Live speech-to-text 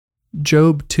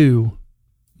Job 2,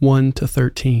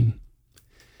 1-13.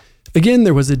 Again,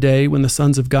 there was a day when the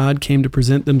sons of God came to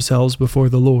present themselves before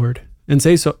the Lord and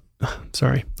say so.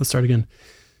 Sorry, let's start again.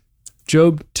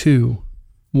 Job 2,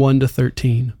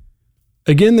 1-13.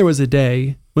 Again, there was a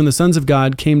day when the sons of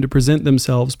God came to present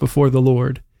themselves before the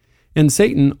Lord, and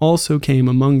Satan also came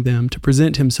among them to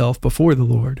present himself before the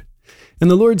Lord. And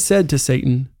the Lord said to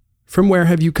Satan, "From where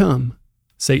have you come?"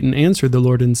 Satan answered the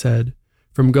Lord and said,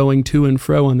 "From going to and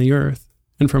fro on the earth,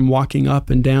 and from walking up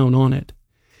and down on it."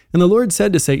 And the Lord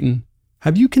said to Satan,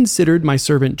 "Have you considered my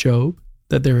servant Job,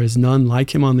 that there is none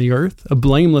like him on the earth, a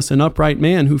blameless and upright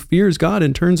man who fears God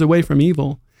and turns away from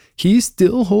evil? He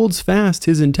still holds fast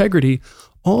his integrity,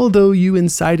 although you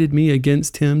incited me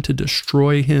against him to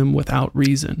destroy him without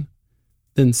reason."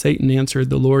 Then Satan answered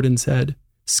the Lord and said,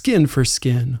 "Skin for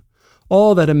skin.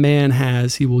 All that a man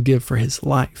has he will give for his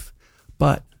life.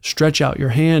 But stretch out your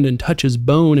hand and touch his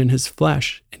bone and his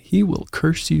flesh, and he will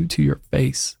curse you to your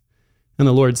face." And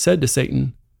the Lord said to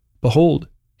Satan, "Behold,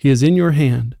 he is in your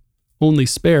hand. Only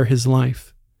spare his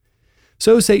life."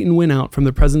 So Satan went out from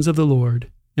the presence of the Lord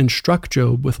and struck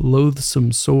Job with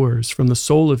loathsome sores from the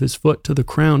sole of his foot to the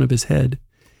crown of his head.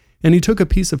 And he took a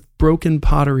piece of broken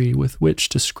pottery with which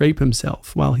to scrape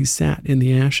himself while he sat in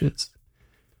the ashes.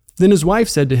 Then his wife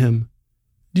said to him,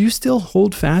 "Do you still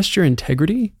hold fast your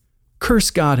integrity?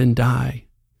 Curse God and die."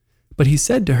 But he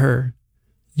said to her,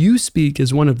 "You speak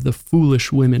as one of the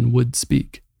foolish women would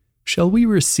speak. Shall we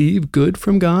receive good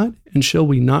from God, and shall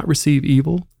we not receive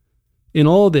evil?" In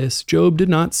all this, Job did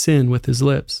not sin with his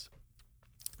lips.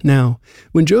 Now,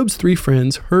 when Job's 3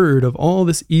 friends heard of all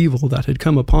this evil that had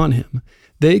come upon him,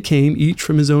 they came each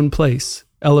from his own place,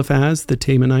 Eliphaz the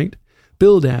Temanite,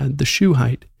 Bildad the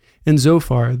Shuhite, and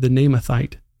Zophar the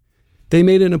Naamathite. They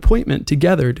made an appointment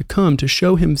together to come to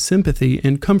show him sympathy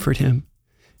and comfort him.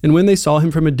 And when they saw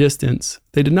him from a distance,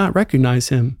 they did not recognize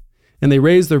him. And they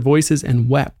raised their voices and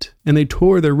wept, and they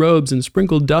tore their robes and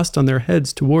sprinkled dust on their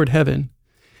heads toward heaven.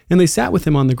 And they sat with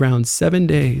him on the ground 7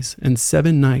 days and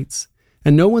 7 nights,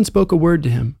 and no one spoke a word to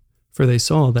him, for they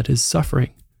saw that his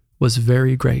suffering was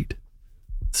very great.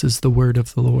 This is the word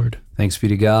of the Lord. Thanks be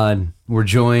to God. We're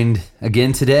joined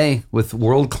again today with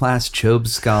world-class Job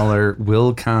scholar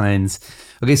Will Kynes.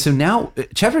 Okay, so now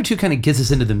chapter 2 kind of gets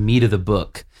us into the meat of the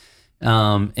book,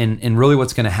 and really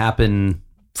what's going to happen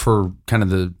for kind of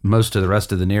the most of the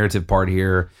rest of the narrative part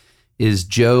here is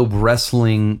Job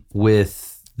wrestling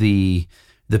with the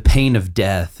pain of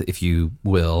death, if you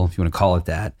will, if you want to call it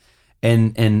that,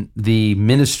 and the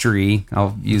ministry,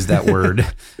 I'll use that word,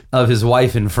 of his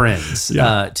wife and friends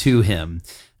to him.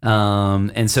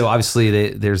 And so obviously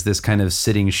there's this kind of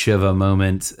sitting Shiva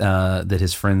moment that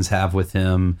his friends have with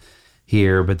him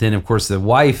here. But then, of course, the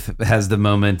wife has the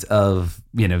moment of,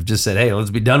 just said, "Hey,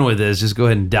 let's be done with this. Just go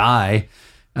ahead and die."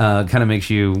 Kind of makes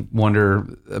you wonder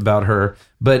about her.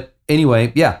 But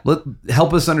anyway,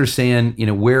 help us understand,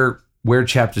 where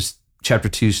chapter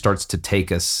 2 starts to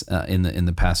take us in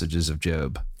the passages of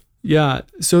Job. Yeah.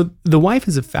 So the wife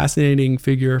is a fascinating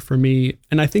figure for me,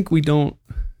 and I think we don't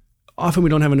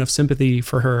have enough sympathy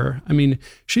for her. I mean,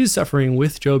 she's suffering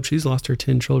with Job. She's lost her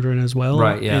 10 children as well.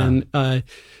 Right. Yeah. And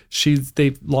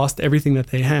they've lost everything that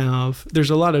they have. There's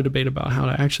a lot of debate about how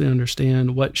to actually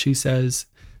understand what she says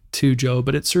to Job,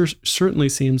 but it certainly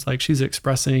seems like she's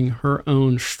expressing her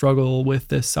own struggle with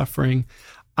this suffering.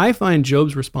 I find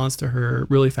Job's response to her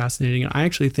really fascinating, and I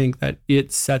actually think that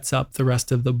it sets up the rest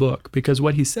of the book, because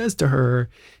what he says to her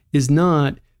is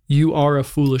not, "You are a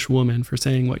foolish woman for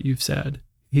saying what you've said."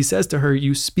 He says to her,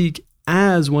 "You speak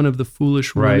as one of the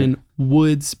foolish women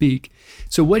would speak."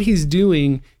 So what he's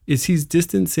doing is he's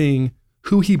distancing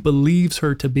who he believes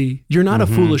her to be. You're not a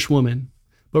foolish woman.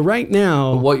 But right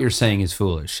now, what you're saying is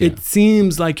foolish. Yeah. It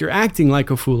seems like you're acting like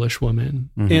a foolish woman.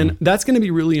 And that's going to be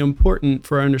really important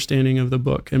for our understanding of the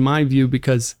book, in my view,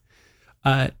 because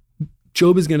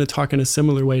Job is going to talk in a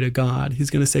similar way to God. He's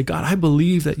going to say, "God, I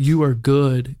believe that you are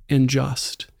good and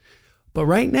just. But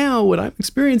right now, what I'm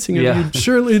experiencing of you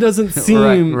surely doesn't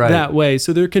seem that way."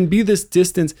 So there can be this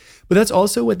distance. But that's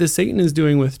also what the Satan is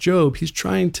doing with Job. He's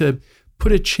trying to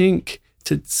put a chink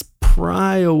to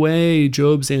pry away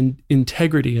Job's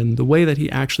integrity and the way that he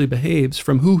actually behaves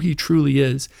from who he truly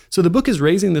is. So the book is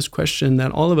raising this question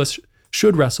that all of us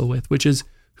should wrestle with, which is,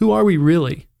 who are we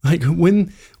really? Like when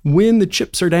the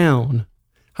chips are down,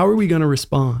 how are we going to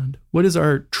respond? What is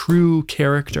our true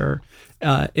character?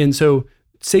 And so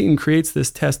Satan creates this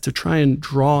test to try and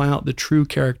draw out the true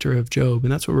character of Job.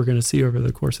 And that's what we're going to see over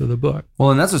the course of the book.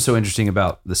 Well, and that's what's so interesting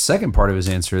about the second part of his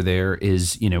answer there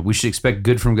is, we should expect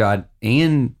good from God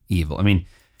and evil. I mean,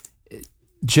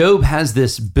 Job has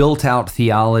this built out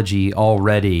theology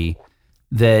already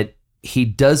that he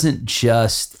doesn't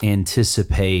just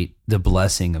anticipate the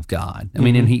blessing of God. I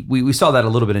mean, and we saw that a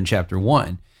little bit in chapter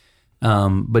 1,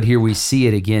 but here we see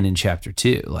it again in chapter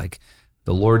 2. Like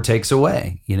the Lord takes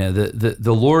away.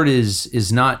 The Lord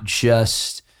is not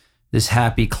just this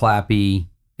happy clappy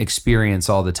experience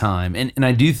all the time. And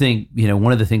I do think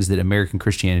one of the things that American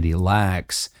Christianity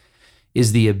lacks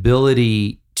is the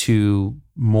ability to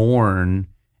mourn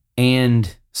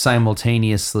and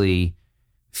simultaneously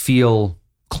feel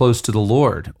close to the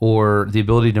Lord, or the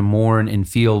ability to mourn and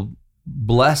feel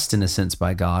blessed in a sense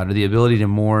by God, or the ability to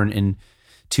mourn and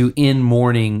to in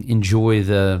mourning enjoy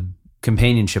the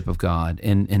companionship of God.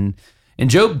 And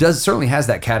Job certainly has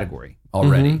that category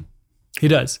already. Mm-hmm. He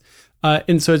does.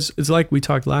 And so it's like we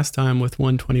talked last time with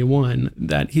 121,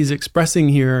 that he's expressing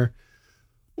here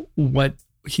what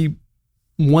he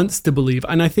wants to believe.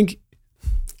 And I think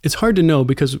it's hard to know,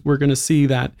 because we're going to see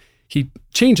that he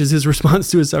changes his response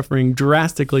to his suffering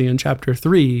drastically in chapter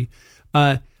 3.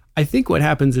 I think what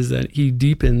happens is that he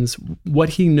deepens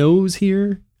what he knows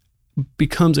here,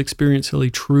 becomes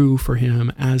experientially true for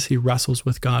him as he wrestles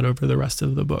with God over the rest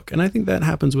of the book. And I think that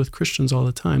happens with Christians all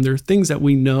the time. There are things that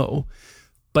we know,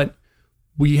 but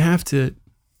we have to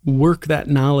work that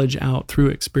knowledge out through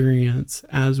experience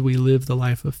as we live the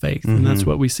life of faith. And that's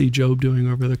what we see Job doing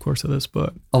over the course of this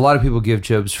book. A lot of people give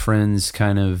Job's friends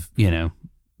kind of,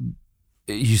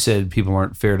 you said people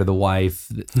aren't fair to the wife.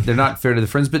 They're not fair to the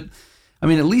friends, but I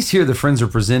mean, at least here the friends are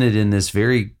presented in this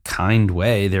very kind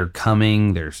way. They're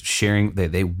coming, they're sharing,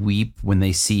 they weep when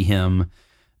they see him.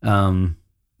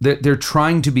 They're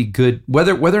trying to be good,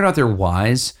 whether or not they're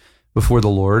wise before the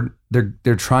Lord.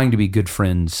 They're trying to be good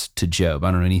friends to Job.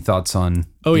 I don't know, any thoughts on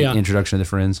the introduction of the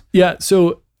friends? Yeah,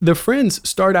 so the friends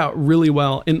start out really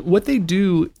well. And what they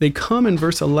do, they come in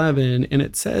verse 11, and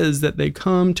it says that they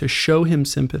come to show him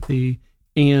sympathy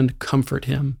and comfort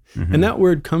him. Mm-hmm. And that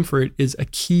word comfort is a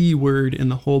key word in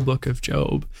the whole book of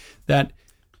Job, that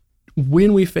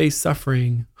when we face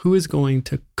suffering, who is going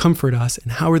to comfort us,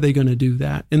 and how are they going to do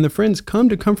that? And the friends come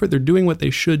to comfort. They're doing what they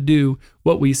should do.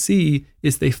 What we see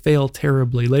is they fail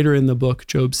terribly. Later in the book,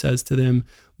 Job says to them,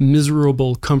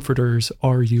 "Miserable comforters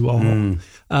are you all."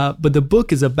 But the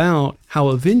book is about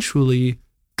how eventually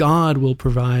God will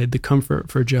provide the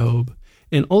comfort for Job.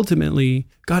 And ultimately,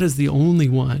 God is the only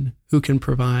one who can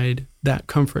provide that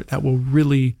comfort that will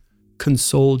really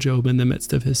console Job in the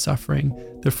midst of his suffering.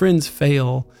 The friends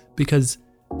fail because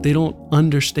they don't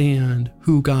understand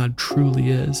who God truly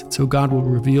is. So God will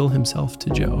reveal himself to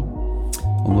Job.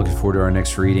 I'm looking forward to our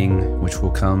next reading, which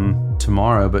will come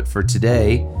tomorrow. But for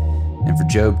today, and for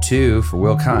Job 2, for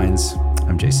Will Kynes,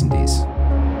 I'm Jason Dees.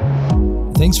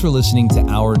 Thanks for listening to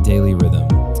Our Daily Rhythm.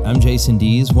 I'm Jason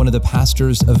Dees, one of the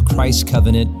pastors of Christ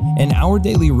Covenant, and Our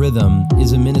Daily Rhythm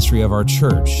is a ministry of our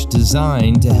church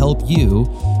designed to help you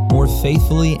more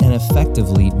faithfully and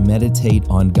effectively meditate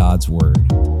on God's Word.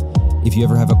 If you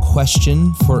ever have a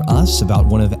question for us about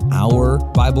one of our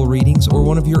Bible readings or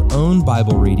one of your own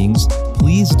Bible readings,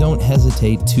 please don't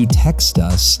hesitate to text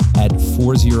us at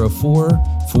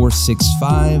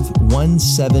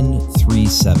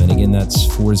 404-465-1737. Again, that's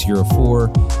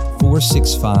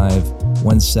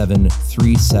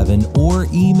 404-465-1737, or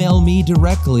email me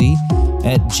directly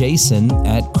at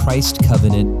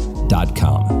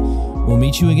jason@christcovenant.com. We'll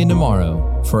meet you again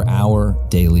tomorrow for Our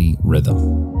Daily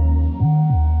Rhythm.